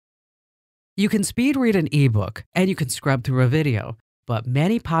You can speed read an ebook and you can scrub through a video, but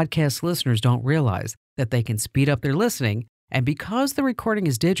many podcast listeners don't realize that they can speed up their listening, and because the recording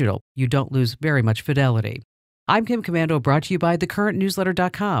is digital, you don't lose very much fidelity. I'm Kim Commando, brought to you by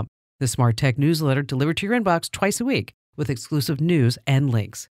thecurrentnewsletter.com, the smart tech newsletter delivered to your inbox twice a week with exclusive news and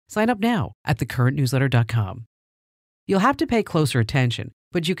links. Sign up now at thecurrentnewsletter.com. You'll have to pay closer attention,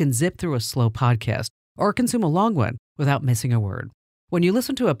 but you can zip through a slow podcast or consume a long one without missing a word. When you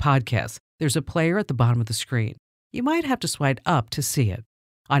listen to a podcast, there's a player at the bottom of the screen. You might have to swipe up to see it.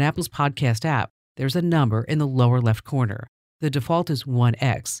 On Apple's podcast app, there's a number in the lower left corner. The default is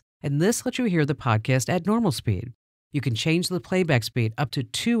 1x, and this lets you hear the podcast at normal speed. You can change the playback speed up to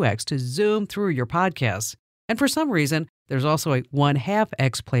 2x to zoom through your podcasts. And for some reason, there's also a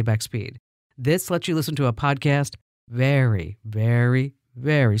 1/2x playback speed. This lets you listen to a podcast very, very,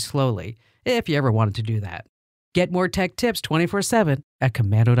 very slowly, if you ever wanted to do that. Get more tech tips 24/7 at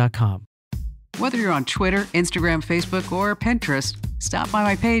Commando.com. Whether you're on Twitter, Instagram, Facebook, or Pinterest, stop by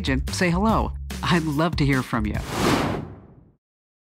my page and say hello. I'd love to hear from you.